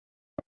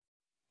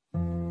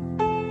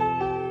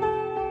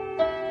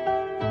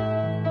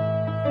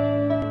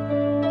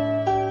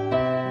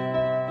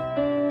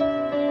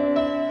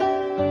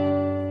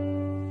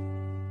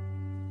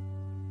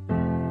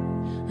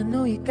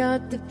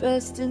got the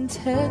best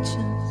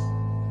intentions,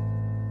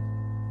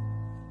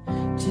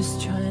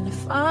 just trying to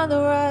find the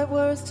right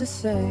words to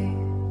say.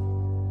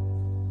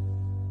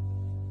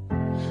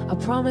 I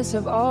promise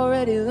I've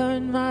already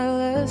learned my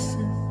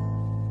lesson,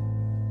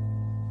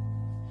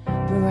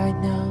 but right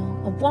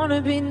now I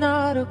wanna be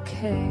not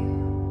okay.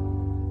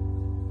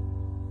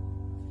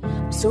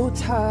 I'm so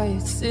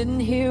tired sitting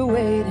here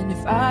waiting.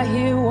 If I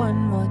hear one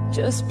more,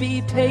 just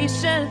be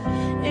patient.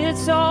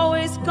 It's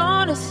always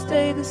gonna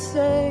stay the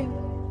same.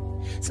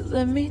 So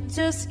let me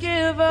just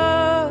give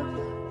up,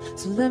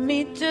 so let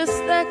me just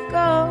let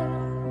go.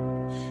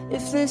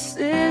 If this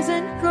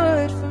isn't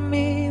good for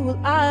me, well,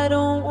 I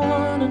don't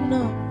wanna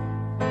know.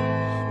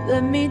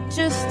 Let me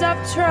just stop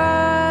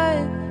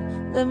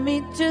trying, let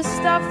me just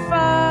stop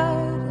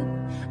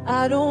fighting.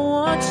 I don't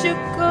want your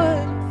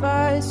good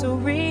advice or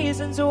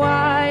reasons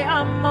why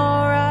I'm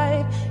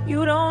alright.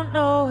 You don't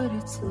know what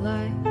it's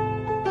like,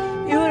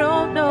 you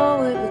don't know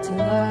what it's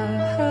like.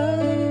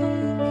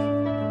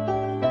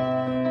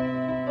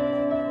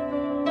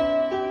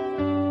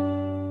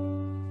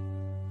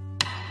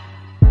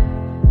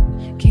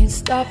 Can't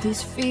stop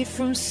these feet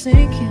from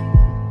sinking,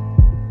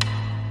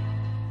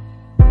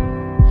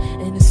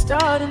 and it's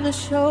starting to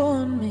show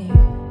on me.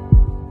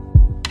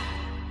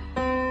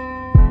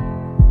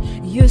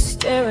 You're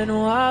staring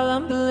while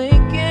I'm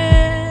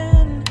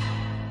blinking,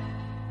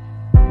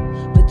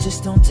 but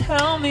just don't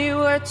tell me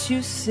what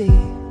you see.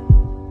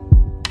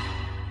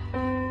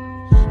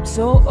 I'm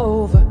so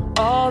over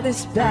all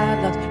this bad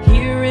luck,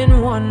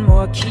 hearing one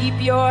more. Keep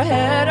your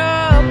head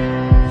up,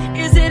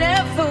 is it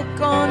ever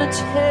gonna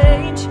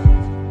change?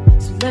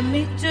 So let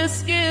me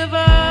just give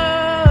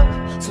up,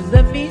 so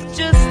let me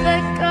just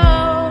let go.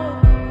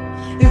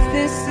 If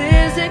this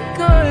isn't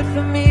good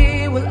for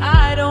me, well,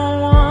 I don't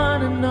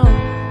wanna know.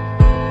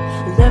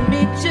 Let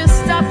me just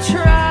stop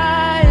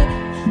trying,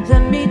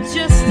 let me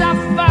just stop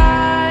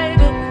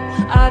fighting.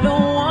 I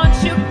don't want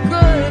your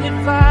good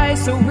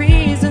advice or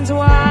reasons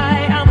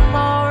why I'm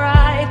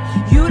alright.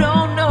 You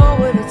don't know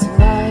what it's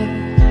like,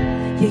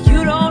 yeah, you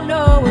don't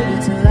know what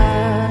it's like.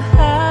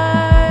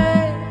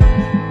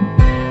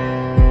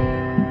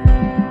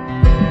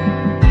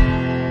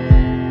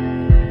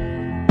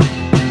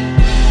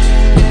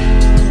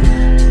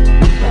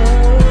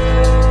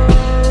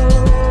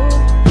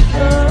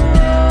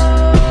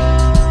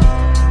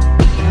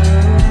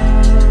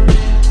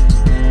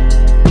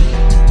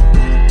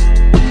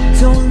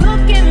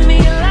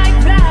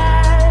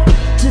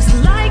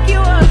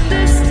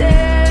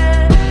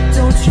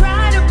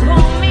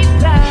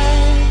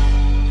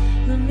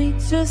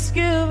 Just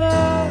give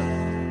up,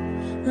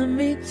 let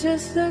me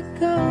just let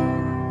go.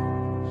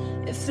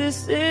 If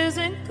this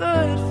isn't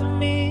good for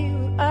me,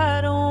 well,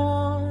 I don't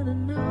wanna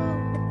know.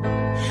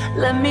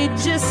 Let me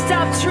just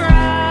stop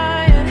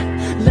trying,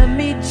 let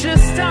me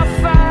just stop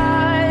fighting.